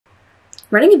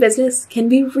Running a business can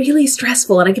be really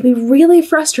stressful and it can be really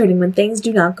frustrating when things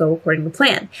do not go according to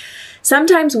plan.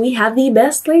 Sometimes we have the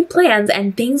best laid plans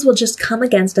and things will just come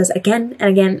against us again and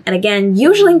again and again,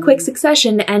 usually in quick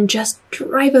succession, and just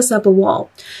drive us up a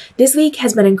wall. This week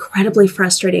has been incredibly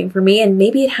frustrating for me, and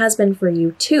maybe it has been for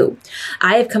you too.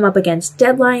 I have come up against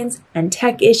deadlines and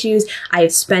tech issues. I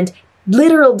have spent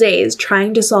literal days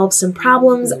trying to solve some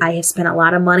problems. I have spent a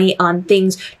lot of money on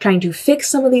things trying to fix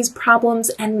some of these problems,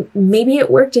 and maybe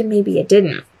it worked and maybe it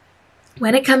didn't.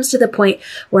 When it comes to the point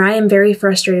where I am very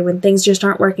frustrated when things just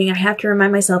aren't working, I have to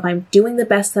remind myself I'm doing the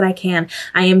best that I can.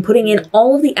 I am putting in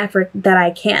all of the effort that I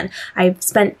can. I've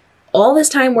spent all this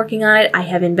time working on it. I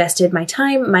have invested my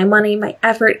time, my money, my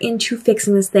effort into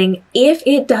fixing this thing. If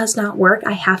it does not work,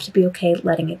 I have to be okay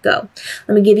letting it go.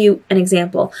 Let me give you an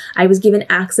example. I was given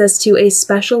access to a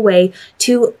special way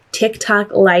to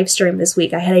TikTok live stream this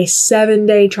week. I had a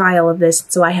 7-day trial of this,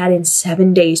 so I had in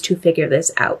 7 days to figure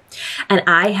this out. And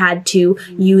I had to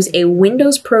use a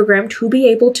Windows program to be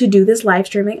able to do this live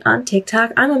streaming on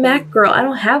TikTok. I'm a Mac girl. I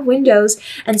don't have Windows.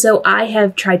 And so I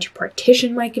have tried to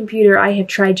partition my computer. I have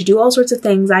tried to do all sorts of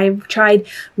things. I have tried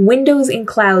Windows in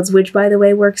clouds, which by the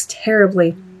way works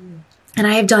terribly. And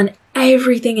I have done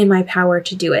everything in my power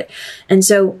to do it. And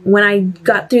so when I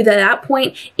got through that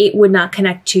point, it would not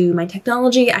connect to my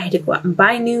technology. I had to go out and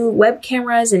buy new web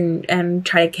cameras and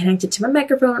try to connect it to my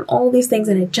microphone and all these things,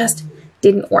 and it just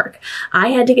didn't work. I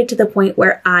had to get to the point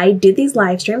where I did these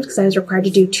live streams because I was required to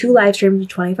do 2 live streams of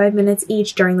 25 minutes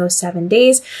each during those 7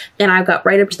 days. And I got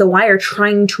right up to the wire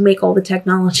trying to make all the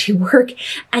technology work.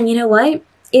 And you know what?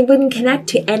 It wouldn't connect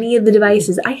to any of the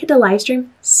devices. I had to live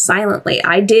stream silently.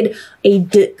 I did a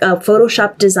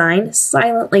Photoshop design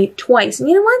silently twice. And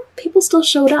you know what? People still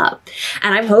showed up.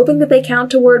 And I'm hoping that they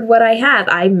count toward what I have.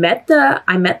 I met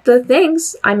the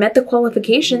things. I met the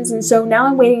qualifications. And so now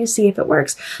I'm waiting to see if it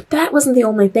works. That wasn't the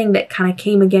only thing that kind of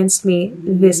came against me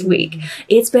this week.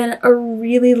 It's been a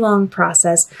really long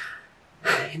process.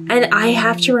 And I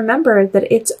have to remember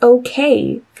that it's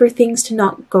okay for things to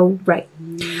not go right.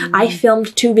 I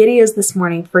filmed 2 videos this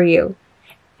morning for you,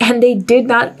 and they did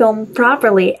not film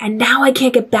properly. And now I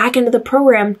can't get back into the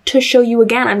program to show you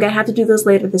again. I'm going to have to do those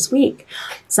later this week.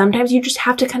 Sometimes you just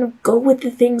have to kind of go with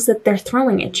the things that they're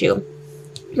throwing at you.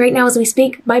 Right now, as we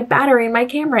speak, my battery in my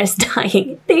camera is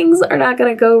dying. Things are not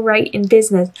going to go right in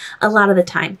business a lot of the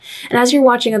time. And as you're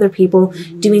watching other people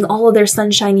doing all of their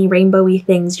sunshiny, rainbowy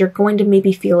things, you're going to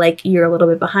maybe feel like you're a little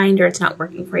bit behind or it's not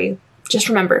working for you. Just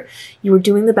remember, you are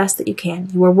doing the best that you can.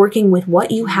 You are working with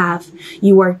what you have.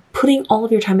 You are putting all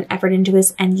of your time and effort into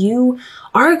this, and you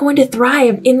are going to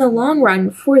thrive in the long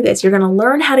run for this. You're going to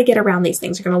learn how to get around these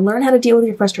things. You're going to learn how to deal with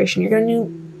your frustration. You're going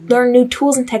to learn new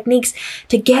tools and techniques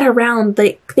to get around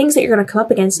the things that you're going to come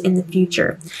up against in the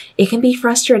future. It can be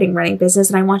frustrating running business,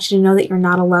 and I want you to know that you're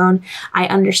not alone. I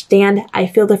understand. I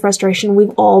feel the frustration.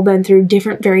 We've all been through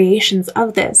different variations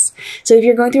of this. So if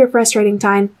you're going through a frustrating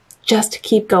time, just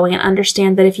keep going and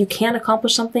understand that if you can't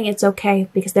accomplish something, it's okay,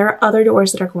 because there are other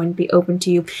doors that are going to be open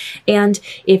to you. And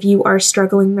if you are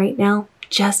struggling right now,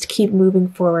 just keep moving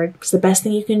forward. It's the best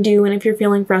thing you can do. And if you're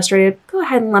feeling frustrated, go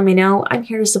ahead and let me know. I'm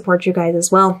here to support you guys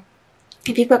as well.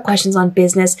 If you've got questions on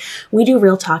business, we do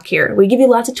real talk here. We give you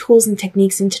lots of tools and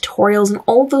techniques and tutorials and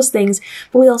all of those things,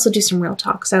 but we also do some real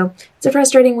talk. So it's a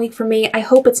frustrating week for me. I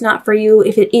hope it's not for you.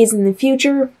 If it is in the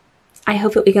future, I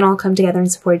hope that we can all come together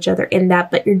and support each other in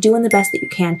that, but you're doing the best that you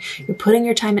can. You're putting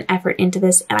your time and effort into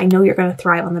this, and I know you're going to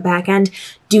thrive on the back end.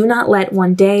 Do not let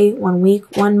one day, 1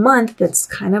 week, 1 month that's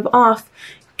kind of off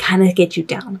kind of get you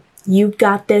down. You've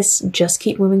got this. Just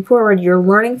keep moving forward. You're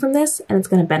learning from this, and it's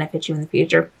going to benefit you in the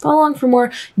future. Follow along for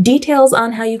more details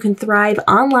on how you can thrive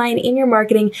online in your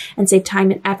marketing and save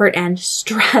time and effort and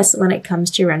stress when it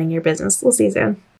comes to running your business. We'll see you soon.